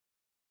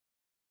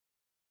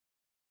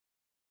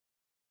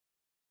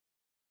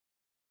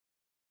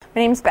My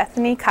name's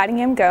Bethany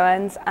Cottingham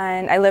Goins,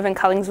 and I live in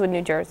Collingswood,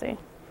 New Jersey.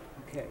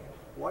 Okay.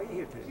 Why are you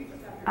here today,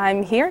 Bethany?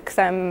 I'm here because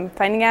I'm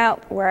finding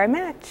out where I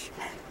match.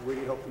 Where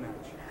do you hope to match?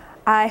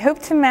 I hope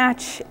to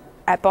match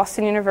at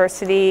Boston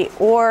University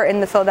or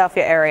in the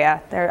Philadelphia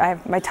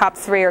area. My top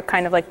three are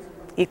kind of like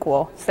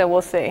equal, so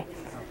we'll see. Okay.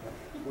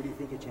 What do you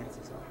think your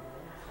chances are?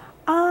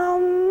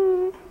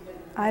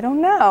 I don't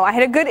know. I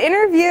had a good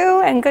interview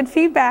and good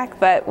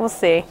feedback, but we'll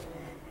see.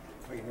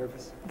 Are you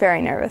nervous?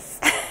 Very nervous.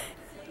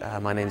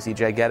 My name is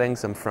E.J.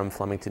 Gettings. I'm from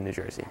Flemington, New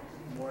Jersey.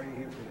 Why are you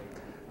here today?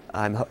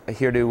 I'm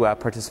here to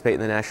participate in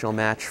the national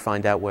match,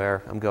 find out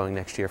where I'm going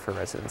next year for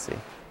residency.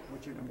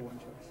 What's your number one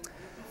choice?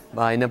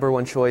 My number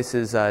one choice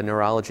is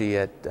neurology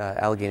at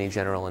Allegheny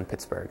General in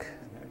Pittsburgh.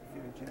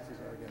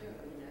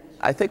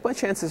 I think my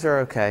chances are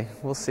okay.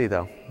 We'll see,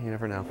 though. You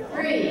never know.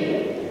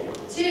 3,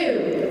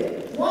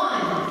 2,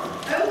 1.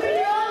 Open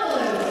your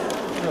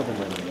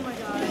envelopes. Oh my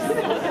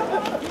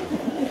God.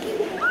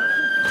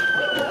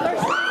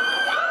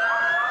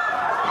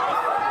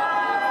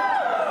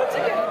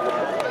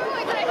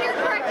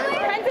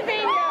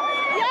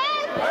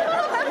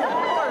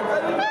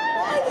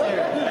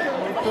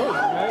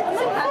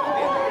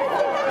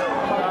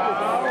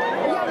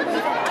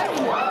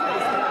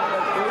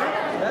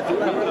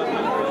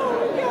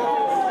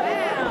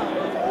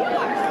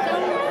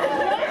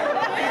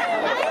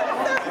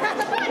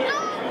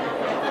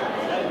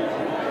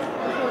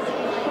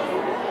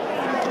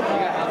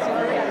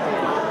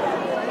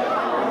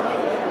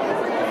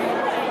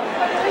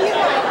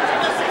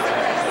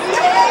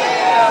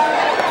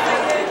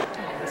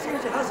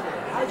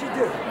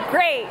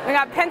 Great. We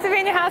got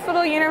Pennsylvania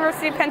Hospital,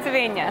 University of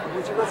Pennsylvania.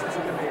 What's your residency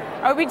going to be?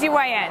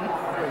 OBGYN.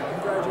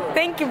 Congratulations.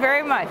 Thank you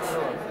very much.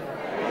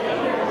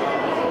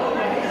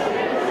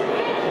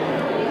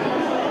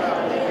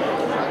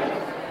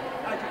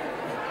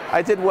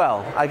 I did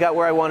well. I got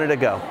where I wanted to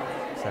go.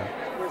 So,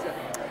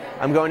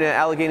 I'm going to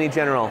Allegheny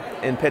General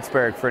in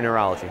Pittsburgh for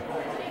neurology.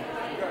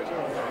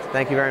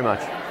 Thank you very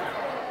much.